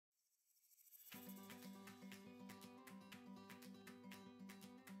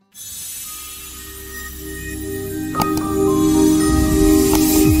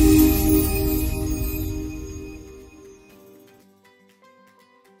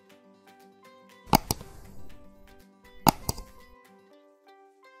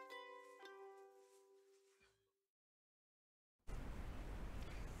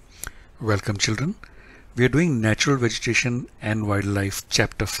Welcome children. We are doing Natural Vegetation and Wildlife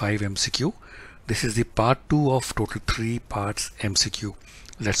Chapter 5 MCQ. This is the part 2 of total 3 parts MCQ.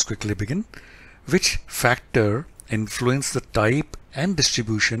 Let's quickly begin. Which factor influence the type and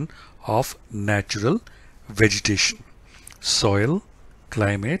distribution of natural vegetation? Soil,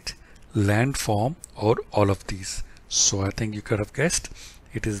 climate, landform, or all of these? So I think you could have guessed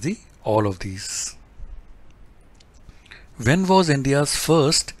it is the all of these. When was India's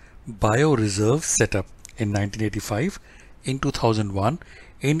first bioreserve set up? In 1985, in 2001,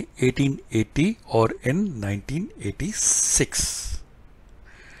 in 1880, or in 1986?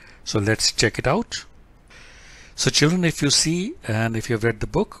 So let's check it out. So children, if you see and if you have read the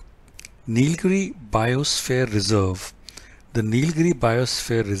book, Nilgiri Biosphere Reserve, the Nilgiri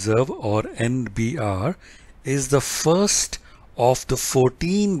Biosphere Reserve or NBR is the first of the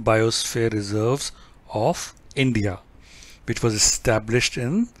 14 biosphere reserves of India, which was established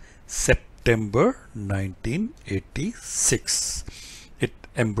in September 1986. It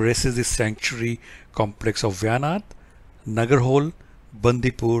embraces the sanctuary complex of Wayanad, Nagarhole,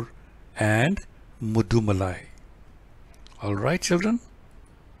 Bandipur and Mudumalai. Alright children.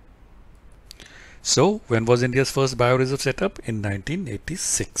 So when was India's first bioreserve set up? In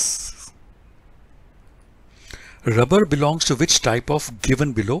 1986. Rubber belongs to which type of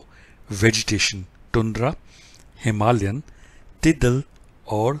given below vegetation? Tundra, Himalayan, tidal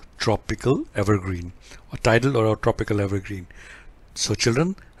or tropical evergreen, or tidal or tropical evergreen. So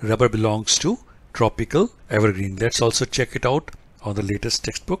children, rubber belongs to tropical evergreen. Let's also check it out on the latest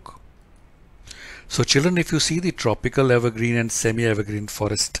textbook. So children, if you see the tropical evergreen and semi-evergreen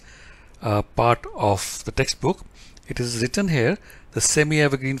forest part of the textbook, it is written here the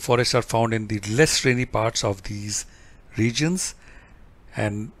semi-evergreen forests are found in the less rainy parts of these regions,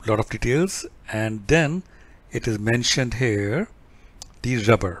 and a lot of details, and then it is mentioned here the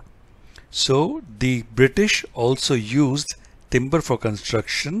rubber. So the British also used timber for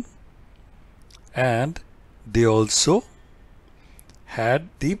construction, and they also had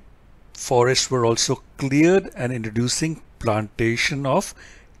the forests were also cleared and introducing plantation of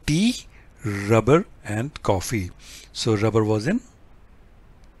tea, rubber and coffee. So rubber was in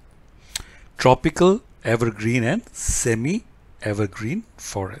tropical evergreen and semi-evergreen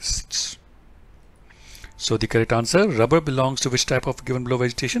forests. So the correct answer, rubber belongs to which type of given below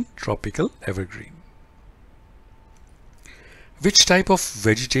vegetation? Tropical evergreen. Which type of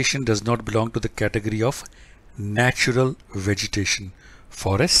vegetation does not belong to the category of natural vegetation?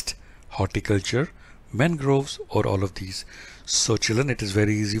 Forest, horticulture, mangroves or all of these? So children, it is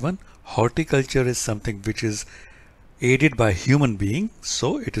very easy one. Horticulture is something which is aided by human being,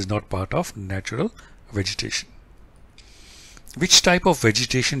 so it is not part of natural vegetation. Which type of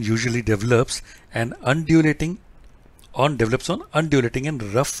vegetation usually develops on undulating and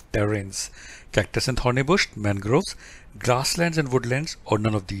rough terrains? Cactus and thorny bush, mangroves, grasslands and woodlands, or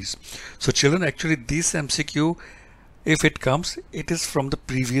none of these? So children, actually this MCQ, if it comes, it is from the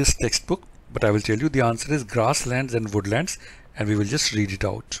previous textbook, but I will tell you the answer is grasslands and woodlands, and we will just read it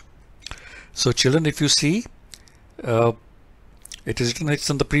out. So children, if you see, it is written, it's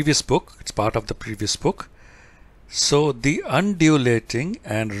on the previous book, it's part of the previous book. So the undulating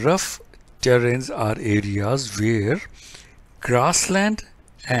and rough terrains are areas where grassland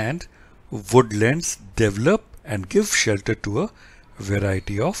and woodlands develop and give shelter to a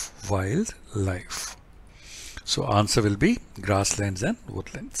variety of wildlife. So answer will be grasslands and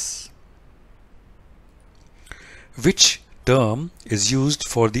woodlands. Which term is used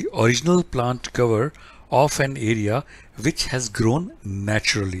for the original plant cover of an area which has grown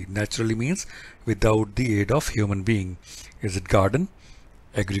naturally? Naturally means without the aid of human being. Is it garden,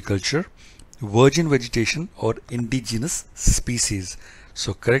 agriculture, virgin vegetation or indigenous species?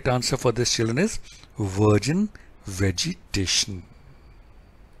 So correct answer for this children is virgin vegetation.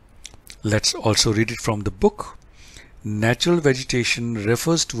 Let's also read it from the book. Natural vegetation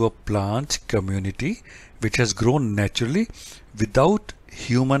refers to a plant community which has grown naturally without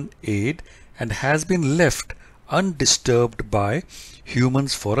human aid and has been left undisturbed by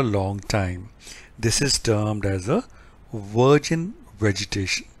humans for a long time. This is termed as a virgin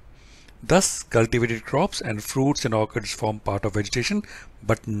vegetation. Thus, cultivated crops and fruits and orchids form part of vegetation,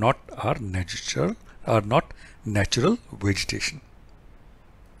 but not natural vegetation.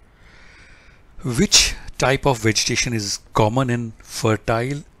 Which type of vegetation is common in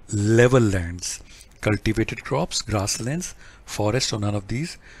fertile level lands? Cultivated crops, grasslands, forests, or none of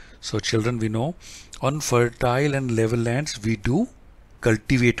these? So children, we know on fertile and level lands we do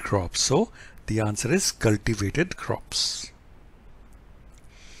cultivate crops. So the answer is cultivated crops.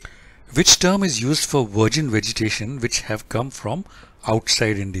 Which term is used for virgin vegetation which have come from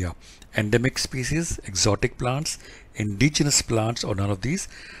outside India? Endemic species, exotic plants, indigenous plants, or none of these?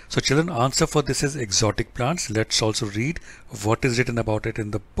 So children, answer for this is exotic plants. Let's also read what is written about it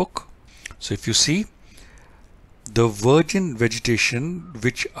in the book. So if you see, the virgin vegetation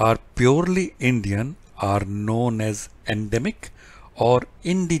which are purely Indian are known as endemic or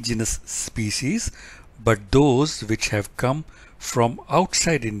indigenous species, but those which have come from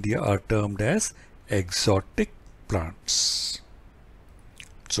outside India are termed as exotic plants.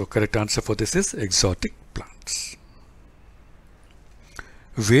 So correct answer for this is exotic plants.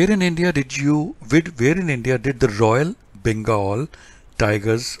 Where in India did the Royal Bengal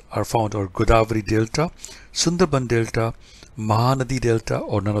tigers are found, or Godavari Delta, Sundarban Delta, Mahanadi Delta,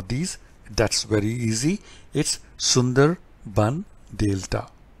 or none of these? That's very easy. It's Sundarban Delta.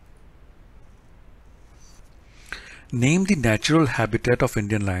 Name the natural habitat of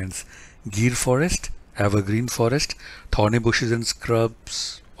Indian lions. Gir forest, evergreen forest, thorny bushes and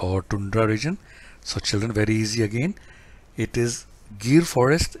scrubs, or tundra region. So children, very easy again. It is Gir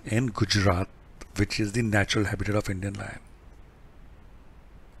forest in Gujarat, which is the natural habitat of Indian lion.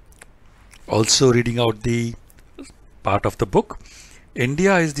 Also reading out the part of the book.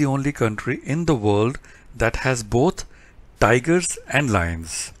 India is the only country in the world that has both tigers and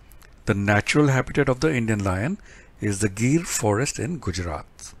lions. The natural habitat of the Indian lion is the Gir forest in Gujarat.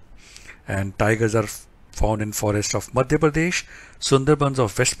 And tigers are found in forests of Madhya Pradesh, Sundarbans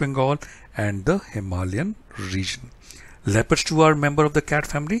of West Bengal, and the Himalayan region. Leopards too are member of the cat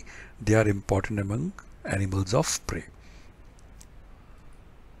family. They are important among animals of prey.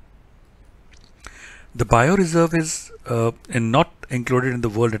 The bioreserve is not included in the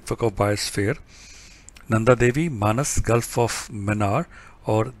World Network of Biosphere. Nanda Devi, Manas, Gulf of Mannar,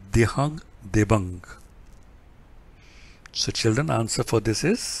 or Dehang Debang. So children, answer for this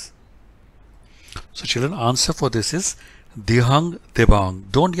is Dehang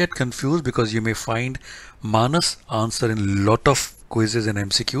Debang. Don't get confused because you may find Manas answer in lot of quizzes and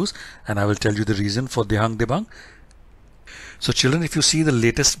MCQs, and I will tell you the reason for Dehang Debang. So children, if you see the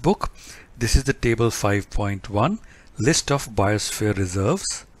latest book, this is the table 5.1, list of biosphere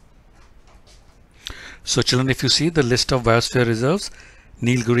reserves. So children, if you see the list of biosphere reserves,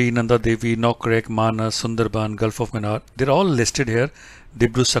 Nilgiri, Nanda Devi, Nokrek, Manas, Sundarban, Gulf of Mannar, they're all listed here.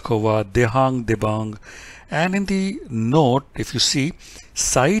 Dibru Sakhova, Dehang Debang. And in the note, if you see,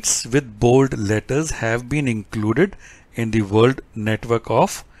 sites with bold letters have been included in the World Network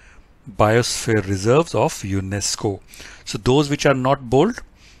of Biosphere Reserves of UNESCO. So those which are not bold,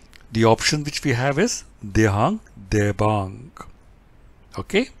 the option which we have is Dehang Debang.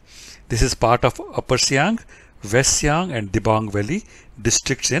 Okay, this is part of Upper Siang, West Siang, and Dibang Valley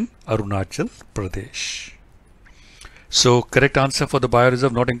districts in Arunachal Pradesh. So correct answer for the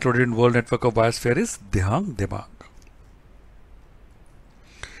bioreserve not included in World Network of Biosphere is Dehang Debang.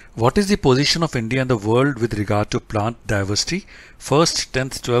 What is the position of India in the world with regard to plant diversity? First,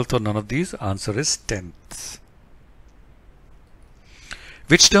 10th, 12th, or none of these? Answer is 10th.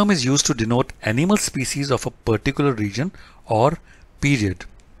 Which term is used to denote animal species of a particular region or period?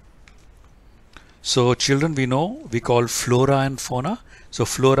 So children, we know we call flora and fauna. So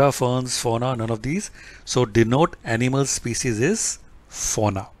flora, ferns, fauna, none of these. So denote animal species is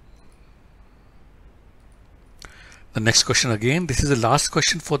fauna. The next question again, this is the last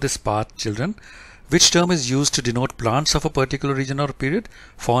question for this part, children. Which term is used to denote plants of a particular region or period?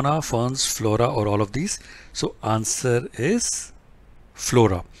 Fauna, ferns, flora, or all of these? So answer is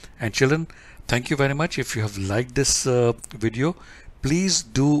flora. And children, thank you very much. If you have liked this video, please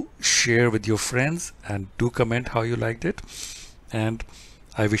do share with your friends and do comment how you liked it. And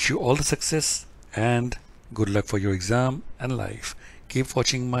I wish you all the success and good luck for your exam and life. Keep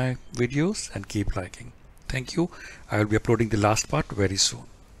watching my videos and keep liking. Thank you. I will be uploading the last part very soon.